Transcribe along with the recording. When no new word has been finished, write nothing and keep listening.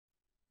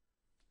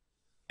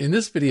In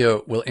this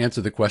video, we'll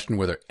answer the question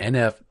whether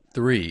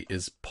NF3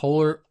 is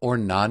polar or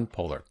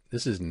nonpolar.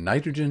 This is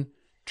nitrogen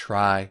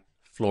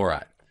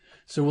trifluoride.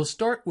 So we'll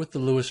start with the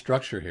Lewis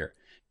structure here.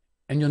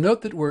 And you'll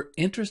note that we're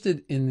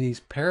interested in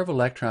these pair of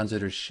electrons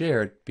that are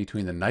shared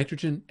between the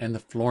nitrogen and the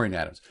fluorine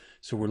atoms.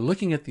 So we're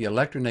looking at the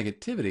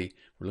electronegativity,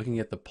 we're looking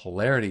at the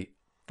polarity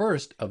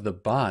first of the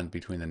bond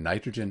between the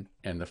nitrogen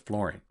and the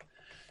fluorine.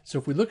 So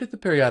if we look at the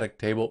periodic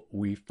table,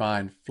 we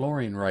find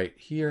fluorine right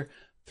here,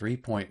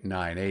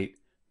 3.98,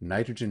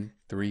 nitrogen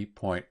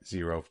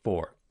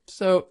 3.04.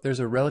 So there's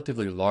a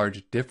relatively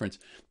large difference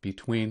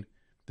between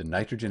the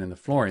nitrogen and the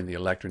fluorine, the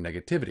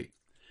electronegativity.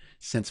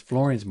 Since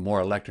fluorine's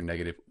more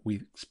electronegative, we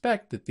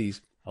expect that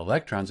these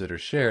electrons that are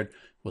shared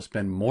will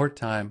spend more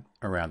time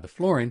around the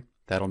fluorine.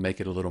 That'll make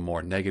it a little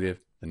more negative.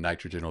 The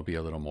nitrogen will be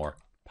a little more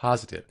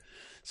positive.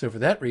 So for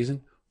that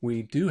reason,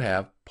 we do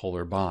have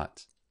polar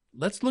bonds.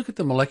 Let's look at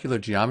the molecular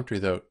geometry,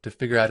 though, to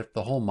figure out if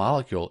the whole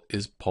molecule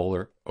is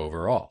polar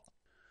overall.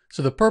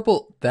 So the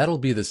purple, that'll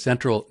be the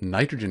central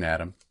nitrogen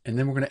atom, and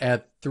then we're going to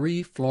add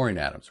 3 fluorine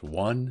atoms,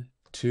 1,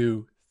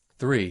 2,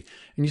 3,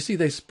 and you see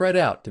they spread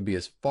out to be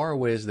as far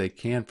away as they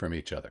can from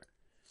each other.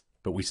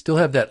 But we still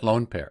have that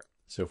lone pair.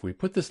 So if we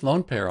put this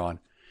lone pair on,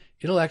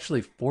 it'll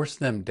actually force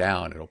them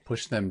down. It'll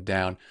push them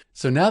down.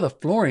 So now the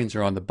fluorines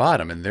are on the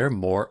bottom and they're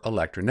more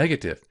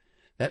electronegative.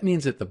 That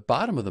means at the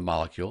bottom of the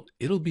molecule,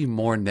 it'll be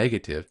more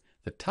negative.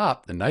 The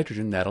top, the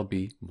nitrogen, that'll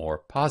be more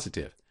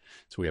positive.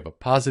 So we have a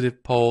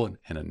positive pole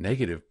and a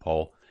negative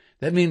pole.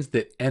 That means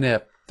that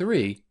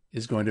NF3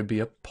 is going to be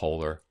a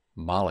polar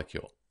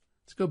molecule.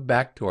 Let's go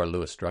back to our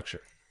Lewis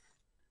structure.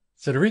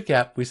 So to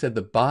recap, we said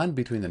the bond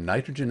between the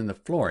nitrogen and the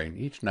fluorine,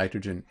 each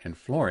nitrogen and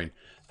fluorine,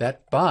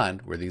 that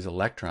bond where these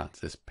electrons,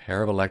 this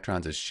pair of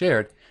electrons is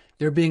shared,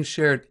 they're being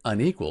shared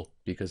unequal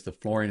because the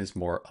fluorine is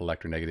more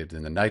electronegative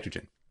than the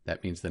nitrogen.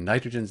 That means the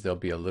nitrogens, they'll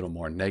be a little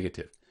more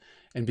negative.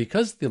 And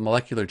because the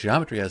molecular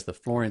geometry has the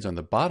fluorines on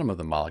the bottom of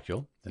the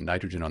molecule, the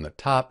nitrogen on the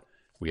top,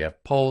 we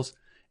have poles.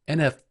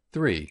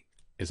 NF3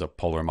 is a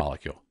polar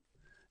molecule.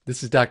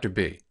 This is Dr.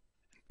 B.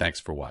 Thanks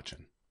for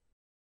watching.